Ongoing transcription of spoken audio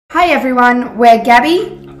Hi everyone, we're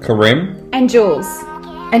Gabby, Karim, and Jules.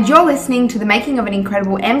 and you're listening to the Making of an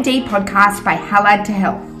Incredible MD podcast by Allied to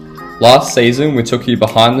Health. Last season we took you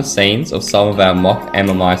behind the scenes of some of our mock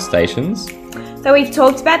MMI stations. So we've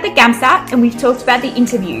talked about the GAMSAT and we've talked about the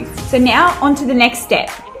interviews. So now on to the next step.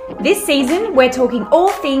 This season we're talking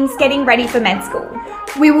all things getting ready for med school.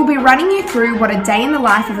 We will be running you through what a day in the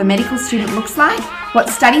life of a medical student looks like, what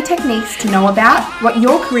study techniques to know about, what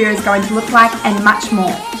your career is going to look like, and much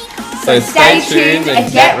more. So stay tuned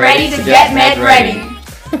and get ready to get med ready.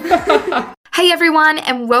 Hey everyone,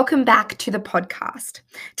 and welcome back to the podcast.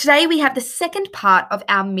 Today we have the second part of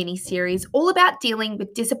our mini-series all about dealing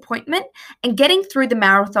with disappointment and getting through the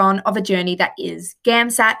marathon of a journey that is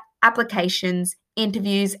GAMSAT, applications,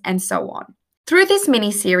 interviews, and so on. Through this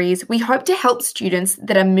mini-series, we hope to help students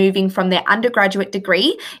that are moving from their undergraduate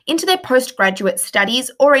degree into their postgraduate studies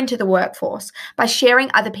or into the workforce by sharing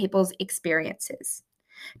other people's experiences.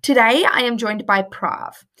 Today, I am joined by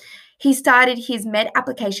Prav. He started his med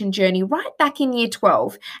application journey right back in year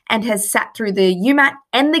 12 and has sat through the UMAT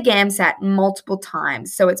and the GAMSAT multiple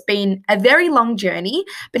times. So it's been a very long journey,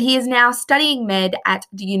 but he is now studying med at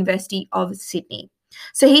the University of Sydney.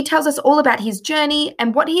 So he tells us all about his journey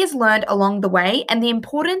and what he has learned along the way and the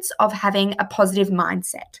importance of having a positive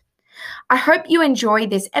mindset. I hope you enjoy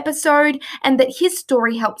this episode and that his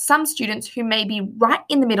story helps some students who may be right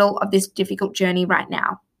in the middle of this difficult journey right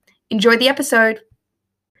now. Enjoy the episode.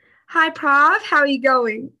 Hi, Prav. How are you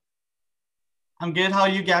going? I'm good. How are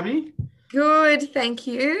you, Gabby? Good, thank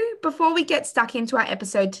you. Before we get stuck into our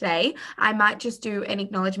episode today, I might just do an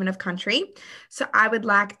acknowledgement of country. So I would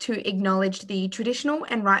like to acknowledge the traditional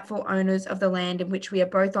and rightful owners of the land in which we are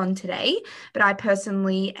both on today, but I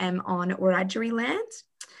personally am on Wiradjuri land.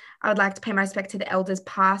 I would like to pay my respect to the elders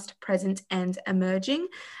past, present, and emerging,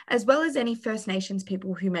 as well as any First Nations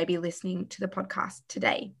people who may be listening to the podcast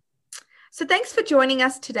today. So thanks for joining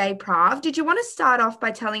us today, Prav. Did you want to start off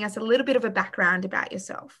by telling us a little bit of a background about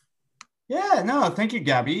yourself? Yeah, no, thank you,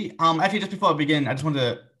 Gabby. Actually, just before I begin, I just want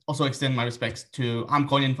to also extend my respects to, I'm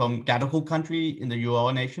calling in from Gadigal country in the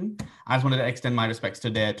Eora Nation. I just wanted to extend my respects to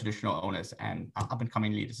their traditional owners and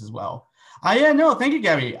up-and-coming leaders as well. Thank you,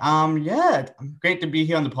 Gabby. Great to be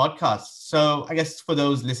here on the podcast. So I guess for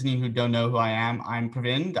those listening who don't know who I am, I'm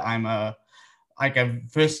Pravind. I'm a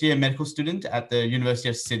first-year medical student at the University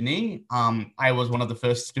of Sydney. I was one of the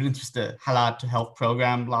first students with the Allied to Health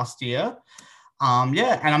program last year. And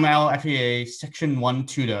I'm now actually a Section 1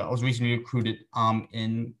 tutor. I was recently recruited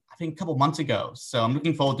a couple months ago. So I'm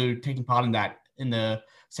looking forward to taking part in that in the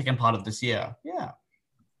second part of this year. Yeah.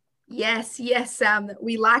 Yes.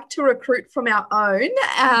 We like to recruit from our own,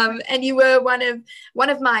 and you were one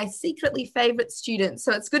of my secretly favourite students.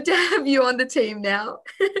 So it's good to have you on the team now.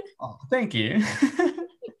 Oh, thank you.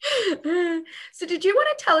 So did you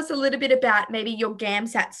want to tell us a little bit about maybe your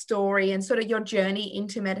GAMSAT story and sort of your journey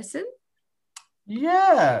into medicine?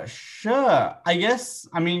 Yeah, sure. I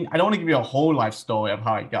don't want to give you a whole life story of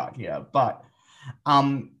how I got here, but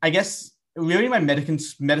I guess really my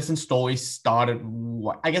medicine story started,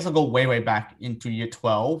 I'll go way back into year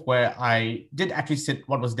 12, where I did actually sit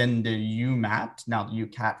what was then the UMAT, now the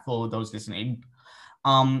UCAT for those listening.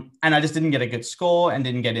 And I just didn't get a good score and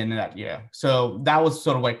didn't get in that year. So that was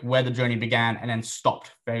sort of like where the journey began and then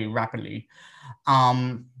stopped very rapidly.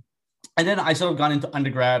 And then I sort of got into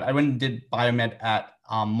undergrad. I went and did biomed at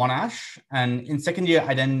Monash. And in second year,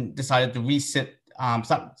 I then decided to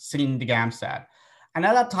start sitting the GAMSAT. And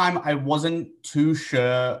at that time, I wasn't too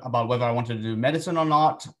sure about whether I wanted to do medicine or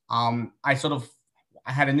not. I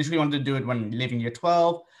had initially wanted to do it when leaving year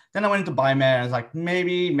 12. Then I went into biomed and I was like,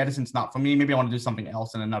 maybe medicine's not for me. Maybe I want to do something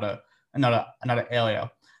else in another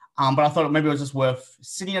area. But I thought maybe it was just worth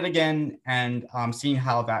sitting it again and seeing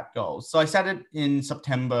how that goes. So I sat it in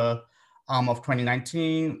September of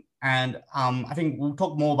 2019. And I think we'll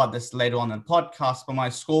talk more about this later on in the podcast, but my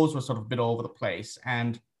scores were sort of a bit all over the place.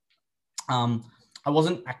 And I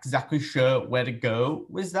wasn't exactly sure where to go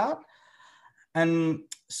with that. And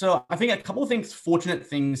so I think a couple of fortunate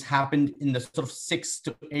things happened in the sort of 6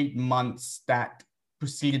 to 8 months that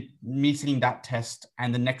preceded me sitting that test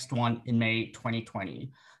and the next one in May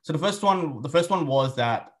 2020. So the first one was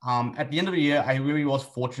that at the end of the year, I really was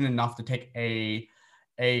fortunate enough to take a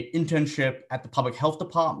internship at the public health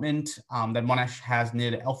department that Monash has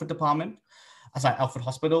near the Alfred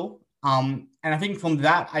Hospital. And I think from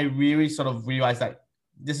that, I really sort of realized that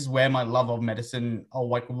this is where my love of medicine, or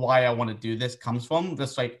like why I want to do this, comes from.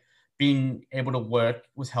 Just like being able to work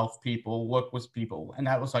with work with people. And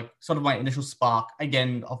that was like sort of my initial spark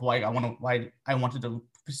again of why I wanted to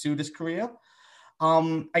pursue this career.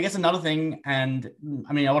 I guess another thing, and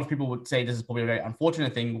I mean, a lot of people would say this is probably a very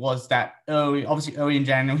unfortunate thing, was that early in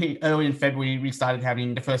January, early in February, we started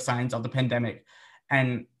having the first signs of the pandemic.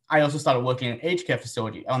 And I also started working in an aged care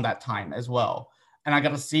facility on that time as well. And I got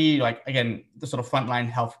to see, like, again, the sort of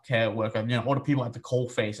frontline healthcare worker, all the people at the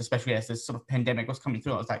coalface, especially as this sort of pandemic was coming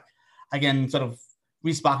through. I was like, again, sort of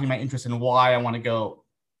re-sparking my interest in why I want to go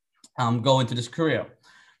into this career.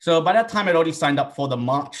 So by that time, I'd already signed up for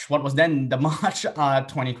what was then the March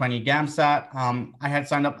 2020 GAMSAT. I had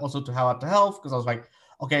signed up also to How Out to Health because I was like,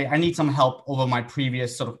 okay, I need some help over my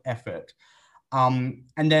previous sort of effort. And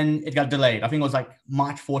then it got delayed. I think it was like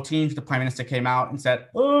March 14th, the Prime Minister came out and said,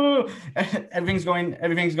 oh, everything's going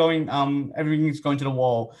to the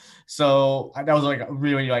wall. So that was like a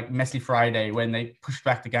really like messy Friday when they pushed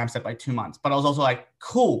back the GAMSAT by 2 months. But I was also like,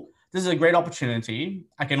 cool. This is a great opportunity.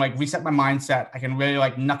 I can like reset my mindset. I can really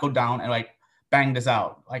like knuckle down and like bang this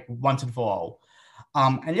out like once and for all.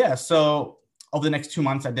 And yeah, so over the next 2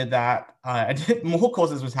 months, I did that. I did more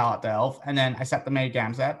courses with How Out to Health, and then I set the May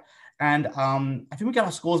GAMSAT. And I think we got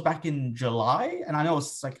our scores back in July. And I know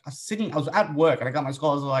it's like I was at work and I got my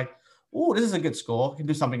scores. I was like, oh, this is a good score. I can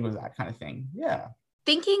do something with that kind of thing. Yeah.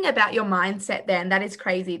 Thinking about your mindset then, that is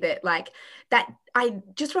crazy that like that I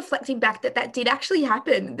just reflecting back that did actually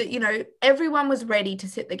happen, that, everyone was ready to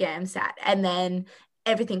sit the GAMSAT and then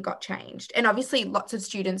everything got changed. And obviously lots of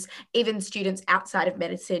students, even students outside of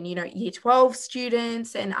medicine, year 12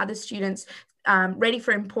 students and other students ready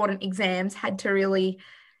for important exams had to really,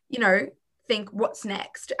 think what's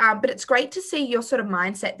next. But it's great to see your sort of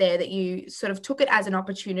mindset there, that you sort of took it as an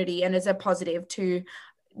opportunity and as a positive to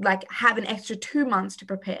like have an extra 2 months to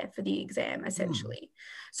prepare for the exam essentially.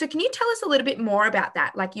 So can you tell us a little bit more about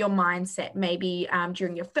that, like your mindset maybe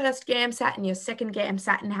during your first GAMSAT and your second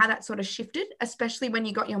GAMSAT and how that sort of shifted, especially when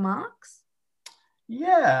you got your marks?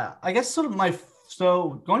 Yeah, I guess sort of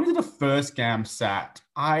so going into the first GAMSAT,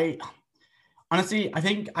 I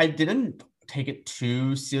think I didn't take it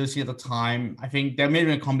too seriously at the time. I think there may have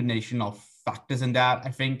been a combination of factors in that. I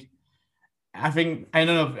think I don't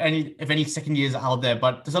know if any second years are out there,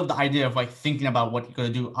 but sort of the idea of like thinking about what you're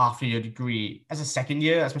going to do after your degree as a second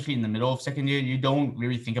year, especially in the middle of second year, you don't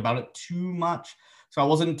really think about it too much. So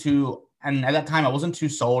and at that time I wasn't too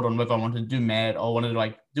sold on whether I wanted to do med or wanted to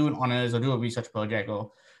like do an honors or do a research project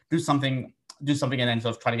or do something and then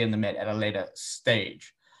sort of try to get in the med at a later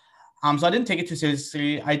stage. So I didn't take it too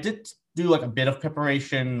seriously. I did do like a bit of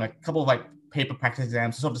preparation, like a couple of like paper practice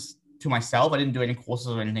exams, sort of to myself. I didn't do any courses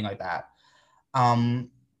or anything like that. And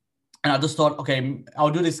I just thought, okay, I'll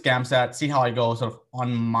do this GAMSAT, see how I go sort of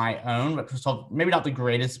on my own, but sort of maybe not the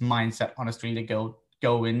greatest mindset, honestly, to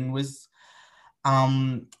go in with.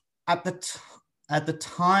 At the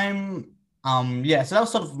time, yeah, so that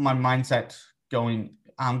was sort of my mindset going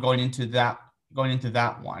into that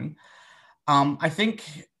one. I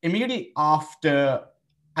think immediately after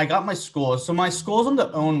I got my scores, so my scores on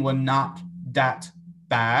their own were not that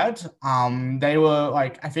bad. They were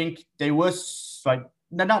like, I think they were like,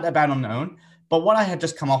 they're not that bad on their own. But what I had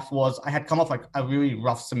just come off like a really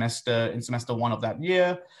rough semester in semester one of that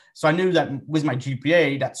year. So I knew that with my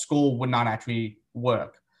GPA, that score would not actually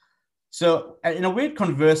work. So in a weird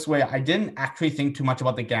converse way, I didn't actually think too much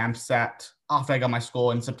about the GAMSAT after I got my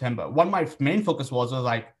score in September. What my main focus was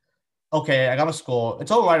like, okay, I got a score.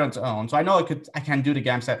 It's all right on its own. So I know I can do the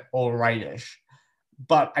GAMSAT all right-ish.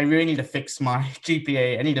 But I really need to fix my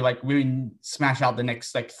GPA. I need to like really smash out the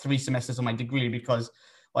next like 3 semesters of my degree, because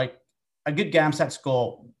like a good GAMSAT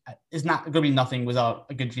score is not going to be nothing without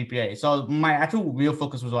a good GPA. So my actual real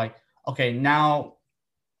focus was like, okay, now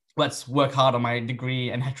let's work hard on my degree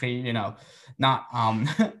and actually, not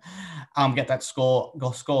get that score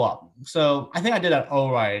up. So I think I did that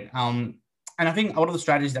all right. And I think a lot of the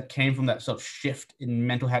strategies that came from that sort of shift in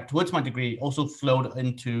mental health towards my degree also flowed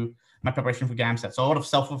into my preparation for GAMSAT. So a lot of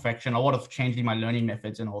self-reflection, a lot of changing my learning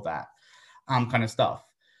methods and all that kind of stuff.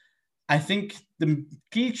 I think the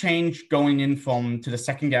key change going in to the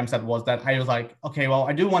second GAMSAT was that I was like, okay, well,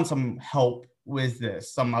 I do want some help with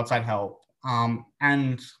this, some outside help,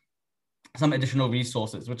 and some additional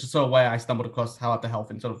resources, which is sort of why I stumbled across How Out to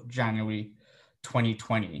Health in sort of January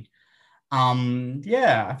 2020.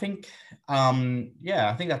 I think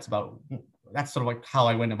that's sort of like how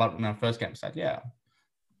I went about my first GAMSAT.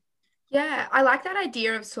 Yeah, I like that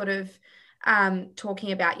idea of sort of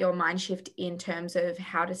talking about your mind shift in terms of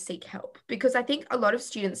how to seek help, because I think a lot of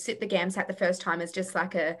students sit the GAMSAT the first time as just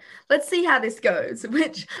like let's see how this goes,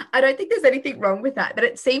 which I don't think there's anything wrong with that, but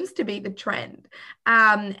it seems to be the trend.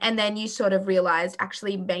 And then you sort of realized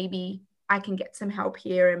actually maybe I can get some help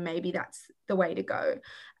here and maybe that's the way to go.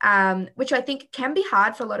 Which I think can be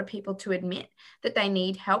hard for a lot of people to admit that they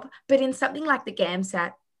need help. But in something like the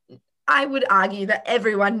GAMSAT, I would argue that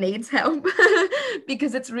everyone needs help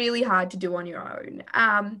because it's really hard to do on your own.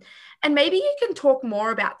 And maybe you can talk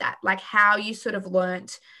more about that, like how you sort of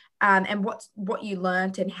learnt and what you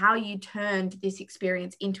learnt and how you turned this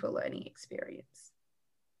experience into a learning experience.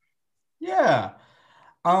 Yeah.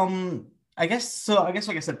 I guess like I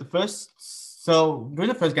said, during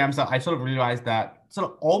the first GAMSAT, I sort of realized that sort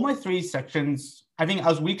of all my 3 sections, I think I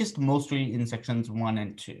was weakest mostly in sections 1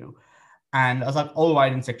 and 2. And I was like all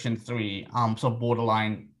right in section 3, so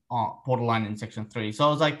borderline in section 3. So I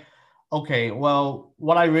was like, okay, well,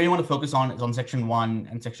 what I really want to focus on is on section 1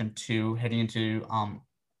 and section 2, heading into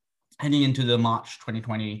the March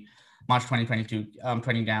 2022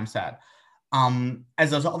 training GAMSAT.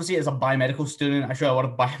 As a biomedical student, I'm sure a lot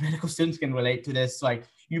of biomedical students can relate to this. Like,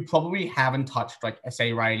 you probably haven't touched like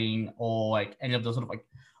essay writing or like any of those sort of like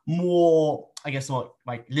more, I guess, more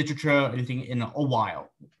like literature or anything in a while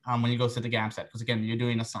when you go to the GAMSAT, because again, you're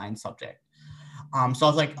doing a science subject. So I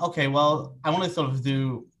was like, okay, well, I want to sort of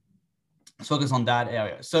focus on that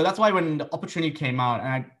area. So that's why when the opportunity came out, and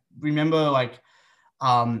I remember like,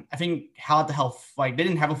 I think How the Health, like they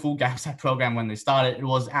didn't have a full GAMSAT program when they started. It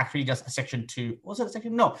was actually just a section 2. Was it a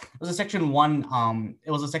section? No, it was a section 1.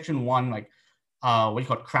 It was a section 1, like, what do you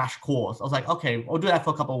call it, crash course. I was like, okay, I'll do that for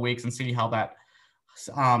a couple of weeks and see how that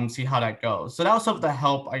goes. So that was sort of the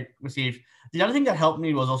help I received. The other thing that helped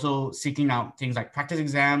me was also seeking out things like practice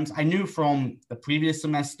exams. I knew from the previous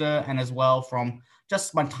semester and as well from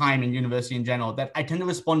just my time in university in general that I tend to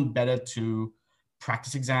respond better to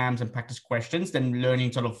practice exams and practice questions than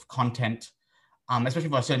learning sort of content, especially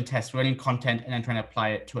for a certain test, learning content and then trying to apply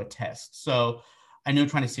it to a test. So I knew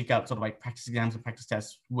trying to seek out sort of like practice exams and practice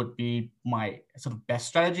tests would be my sort of best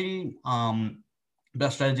strategy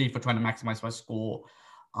for trying to maximize my score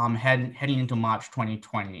heading into March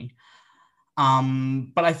 2020.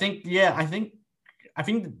 But I think the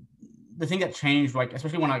thing that changed, like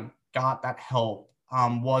especially when I got that help,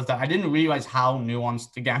 was that I didn't realize how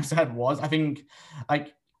nuanced the GAMSAT was. I think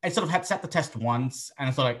like I sort of had set the test once and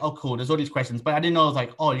I thought like, oh cool, there's all these questions, but I didn't know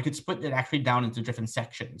like, oh, you could split it actually down into different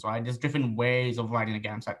sections, right? There's different ways of writing a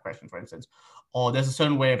GAMSAT question, for instance, or there's a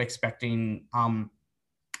certain way of expecting.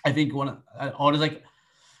 I think or there's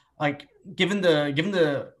like given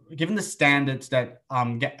the standards that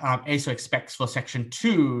ASO expects for section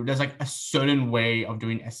 2, there's like a certain way of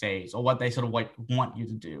doing essays or what they sort of like want you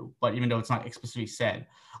to do, but even though it's not explicitly said.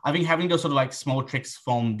 I think having those sort of like small tricks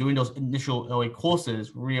from doing those initial early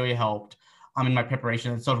courses really helped in my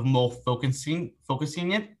preparation and sort of more focusing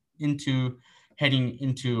it into heading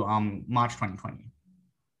into March 2020.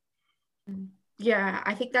 Yeah,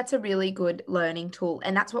 I think that's a really good learning tool.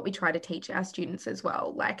 And that's what we try to teach our students as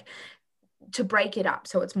well, like to break it up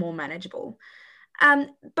so it's more manageable.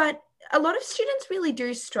 But a lot of students really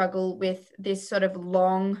do struggle with this sort of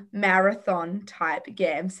long marathon type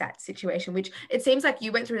GAMSAT situation, which it seems like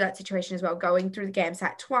you went through that situation as well, going through the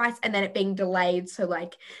GAMSAT twice and then it being delayed. So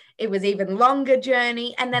like it was even longer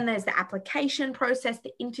journey. And then there's the application process,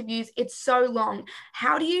 the interviews. It's so long.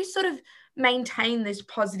 How do you sort of maintain this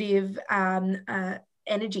positive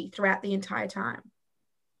energy throughout the entire time?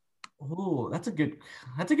 Oh, that's a good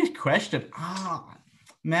question.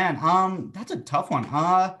 Man, that's a tough one.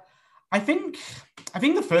 I think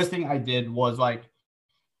the first thing I did was like,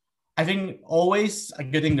 I think always a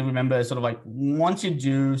good thing to remember is sort of like once you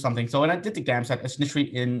do something. So when I did the GAMSAT, it's initially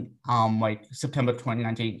in like September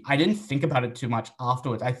 2019, I didn't think about it too much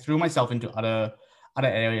afterwards. I threw myself into other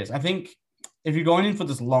areas. I think if you're going in for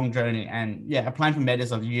this long journey, and yeah, applying for med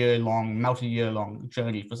is a multi-year long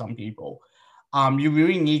journey for some people, you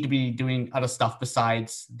really need to be doing other stuff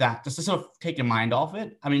besides that, just to sort of take your mind off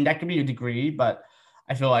it. I mean, that could be a degree, but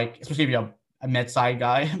I feel like, especially if you're a med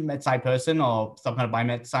sci person or some kind of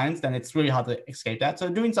biomed science, then it's really hard to escape that. So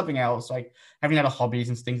doing something else, like having other hobbies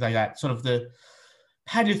and things like that, sort of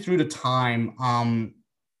pad you through the time,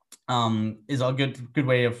 is a good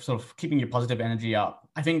way of sort of keeping your positive energy up.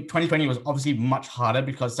 I think 2020 was obviously much harder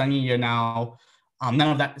because suddenly you're now, none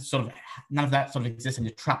of that sort of exists and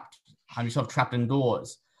you're trapped. You're sort of trapped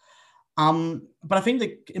indoors. But I think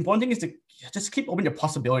the important thing is to just keep open your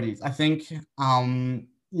possibilities. I think, I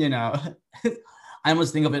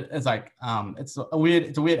almost think of it as like, it's a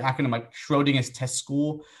weird acronym, like Schrodinger's test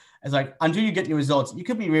score. It's like, until you get your results, you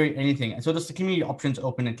could be really anything. And so just to keep your options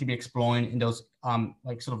open and keep exploring in those,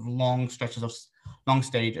 like sort of long stretches of long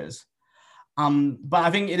stages. But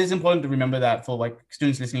I think it is important to remember that for like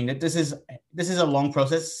students listening, that this is a long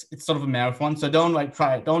process. It's sort of a marathon. So don't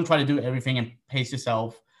try to do everything and pace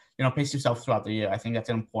yourself, pace yourself throughout the year. I think that's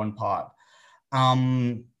an important part.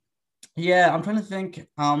 Yeah, I'm trying to think.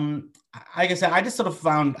 Like I said, I just sort of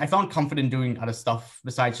found comfort in doing other stuff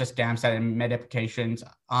besides just GAMSAT and med applications.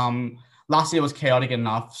 Last year was chaotic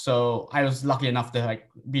enough, so I was lucky enough to like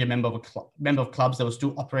be a member of clubs that was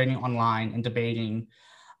still operating online and debating,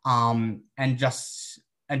 and just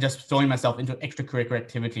throwing myself into extracurricular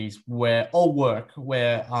activities where when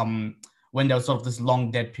there was sort of this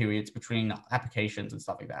long dead periods between applications and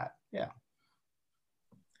stuff like that. Yeah.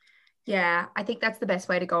 Yeah, I think that's the best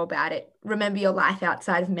way to go about it. Remember your life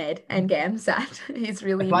outside of med and GAMSAT is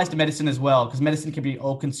really applies to medicine as well, because medicine can be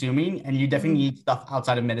all consuming and you definitely need stuff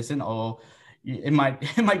outside of medicine, or it might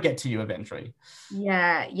get to you eventually.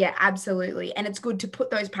 Yeah, absolutely. And it's good to put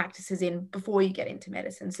those practices in before you get into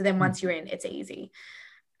medicine. So then once you're in, it's easy.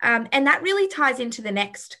 And that really ties into the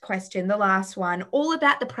next question, the last one, all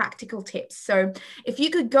about the practical tips. So if you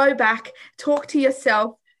could go back, talk to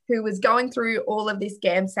yourself who was going through all of this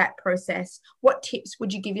GAMSAT process, what tips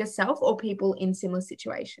would you give yourself or people in similar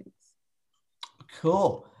situations?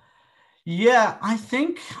 Cool. Yeah, I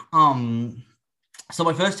think so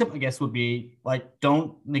my first tip, I guess, would be like,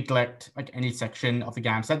 don't neglect like any section of the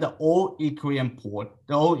GAMSAT. They're all equally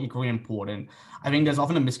important. I think there's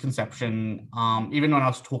often a misconception, even when I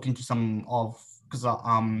was talking to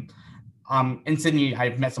in Sydney,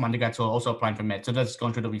 I've met some undergrads who are also applying for med, so they're just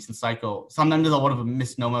going through the recent cycle. Sometimes there's a lot of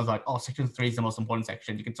misnomers like, oh, section 3 is the most important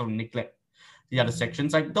section. You can sort of neglect the other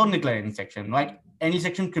sections. Like, don't neglect any section. Like, any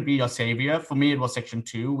section could be your savior. For me, it was section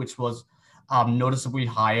 2, which was noticeably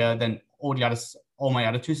higher than all my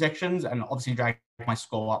other 2 sections, and obviously dragged my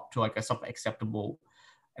score up to like a sort of acceptable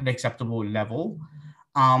level.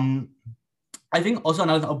 I think also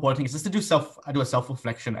another important thing is just to do a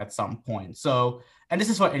self-reflection at some point. So, and this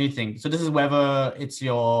is for anything. So this is whether it's the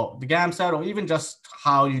GAMSAT or even just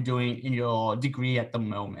how you're doing in your degree at the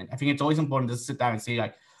moment. I think it's always important to sit down and see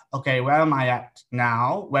like, okay, where am I at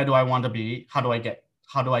now? Where do I want to be? How do I get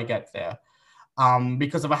there?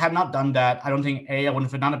 Because if I had not done that, I don't think A, I wouldn't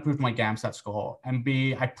have not improved my GAMSAT score, and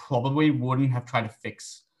B, I probably wouldn't have tried to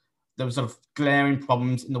fix those sort of glaring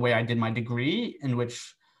problems in the way I did my degree, in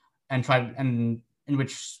which I wouldn't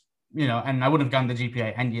have gotten the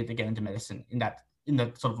GPA I needed to get into medicine in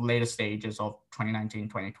the sort of later stages of 2019,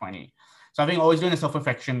 2020. So I think always doing a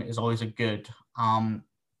self-reflection is always a good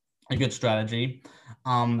strategy.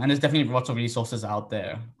 And there's definitely lots of resources out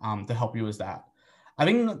there to help you with that. I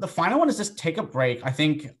think the final one is just take a break. I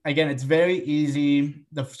think, again, it's very easy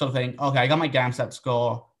to sort of think, okay, I got my GAMSAT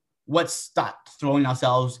score. Let's start throwing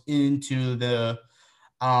ourselves into the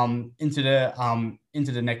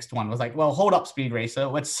next one. It was like, well, hold up, Speed Racer.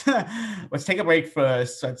 Let's take a break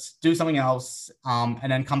first. Let's do something else,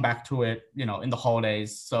 and then come back to it, in the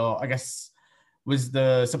holidays. So I guess with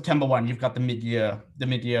the September one, you've got your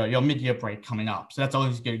mid-year break coming up. So that's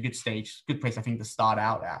always a good stage, good place, I think, to start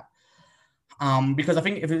out at. Because I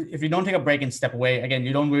think if you don't take a break and step away, again,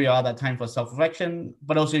 you don't really have that time for self-reflection,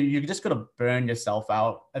 but also you're just going to burn yourself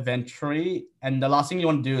out eventually. And the last thing you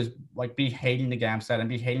want to do is like be hating the GAMSAT and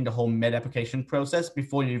be hating the whole med application process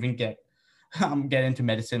before you even get into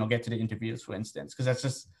medicine or get to the interviews, for instance, because it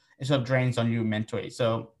sort of drains on you mentally.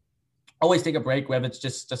 So always take a break, whether it's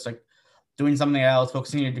just like doing something else,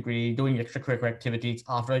 focusing on your degree, doing extracurricular activities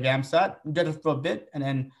after a GAMSAT, do it for a bit, and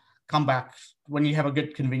then come back when you have a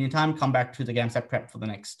good convenient time, come back to the GAMSAT prep for the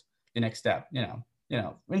next step,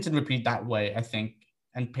 rinse and repeat that way, I think,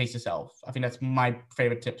 and pace yourself. I think that's my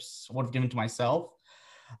favorite tips I would have given to myself.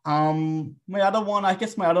 My other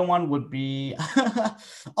one would be,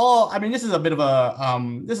 this is a bit of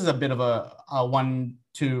a one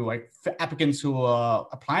to like for applicants who are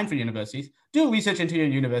applying for universities. Do research into your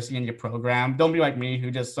university and your program. Don't be like me,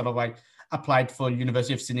 who just sort of like applied for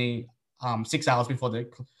University of Sydney 6 hours before the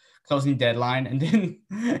closing deadline, and then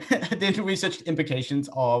researched implications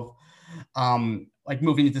of like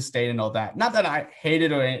moving into state and all that. Not that I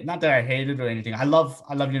hated or anything. I love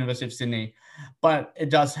University of Sydney, but it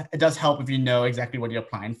does help if you know exactly what you're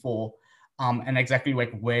applying for, and exactly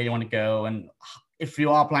like where you want to go, and if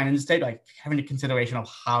you are applying in the state, like having a consideration of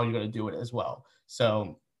how you're going to do it as well.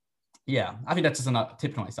 So yeah, I think that's just another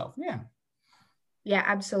tip to myself. Yeah,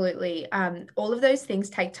 absolutely. All of those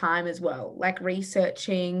things take time as well, like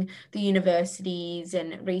researching the universities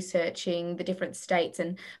and researching the different states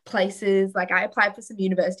and places. Like I applied for some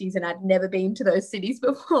universities and I'd never been to those cities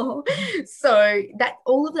before. So that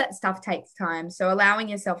all of that stuff takes time. So allowing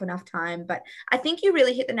yourself enough time. But I think you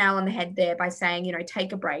really hit the nail on the head there by saying,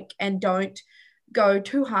 take a break and don't go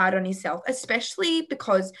too hard on yourself, especially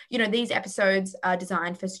because, you know, these episodes are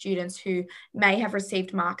designed for students who may have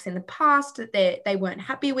received marks in the past that they weren't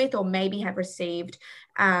happy with, or maybe have received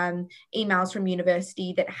emails from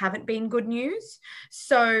university that haven't been good news.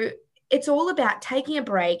 So it's all about taking a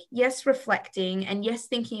break, yes, reflecting, and yes,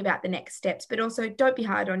 thinking about the next steps, but also don't be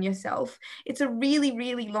hard on yourself. It's a really,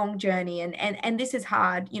 really long journey, and this is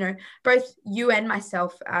hard. You know, both you and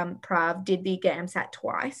myself, Prav, did the GAMSAT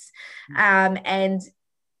twice, and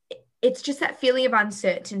it's just that feeling of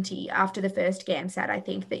uncertainty after the first GAMSAT, I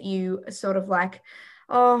think, that you are sort of like,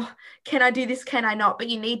 oh, can I do this? Can I not? But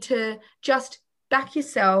you need to just back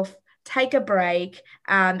yourself, take a break,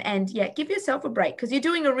 and yeah, give yourself a break, because you're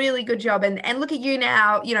doing a really good job. And look at you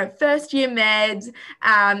now, you know, first year meds,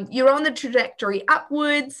 you're on the trajectory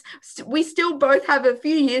upwards. We still both have a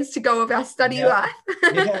few years to go of our study life,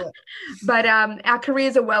 but our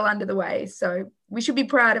careers are well under the way, so we should be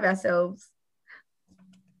proud of ourselves.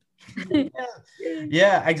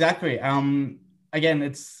 Yeah, exactly. Again,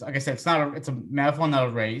 it's like I said, it's a marathon, not a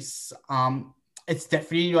race. It's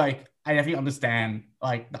definitely like, I definitely understand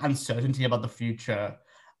like the uncertainty about the future.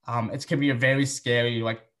 It can be a very scary,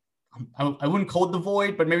 like, I wouldn't call it the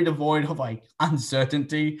void, but maybe the void of like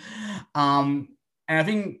uncertainty. And I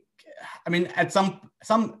think, I mean, at some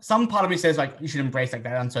part of me says like you should embrace like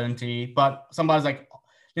that uncertainty, but somebody's like,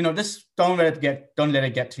 you know, just don't let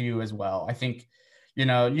it get to you as well. I think, you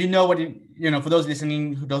know what for those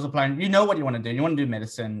listening, those applying, you know what you want to do. You want to do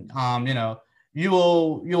medicine. You know, you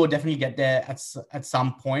will definitely get there at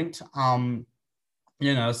some point.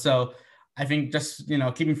 You know, so I think just, you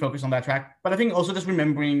know, keeping focused on that track. But I think also just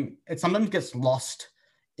remembering it sometimes gets lost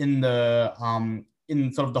in the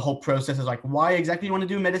in sort of the whole process is like why exactly you want to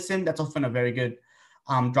do medicine. That's often a very good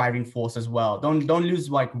driving force as well. Don't lose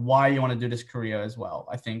like why you want to do this career as well.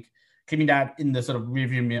 I think keeping that in the sort of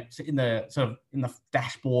review mirror, in the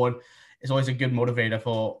dashboard is always a good motivator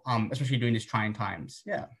for especially during these trying times.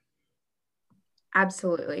 Yeah.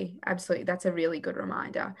 Absolutely. That's a really good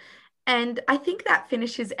reminder. And I think that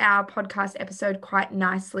finishes our podcast episode quite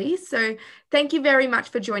nicely. So thank you very much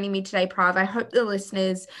for joining me today, Prav. I hope the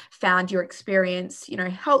listeners found your experience, you know,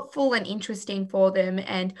 helpful and interesting for them,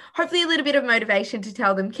 and hopefully a little bit of motivation to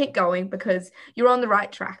tell them keep going, because you're on the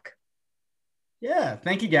right track. Yeah,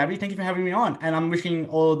 thank you, Gabby. Thank you for having me on. And I'm wishing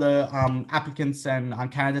all the applicants and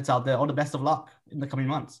candidates out there all the best of luck in the coming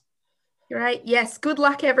months. Right. Yes. Good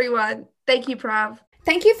luck, everyone. Thank you, Prav.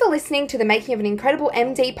 Thank you for listening to the Making of an Incredible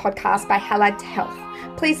MD podcast by Halad to Health.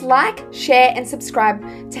 Please like, share, and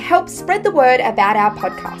subscribe to help spread the word about our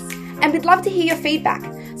podcast. And we'd love to hear your feedback.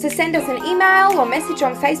 So send us an email or message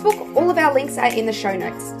on Facebook. All of our links are in the show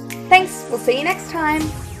notes. Thanks. We'll see you next time.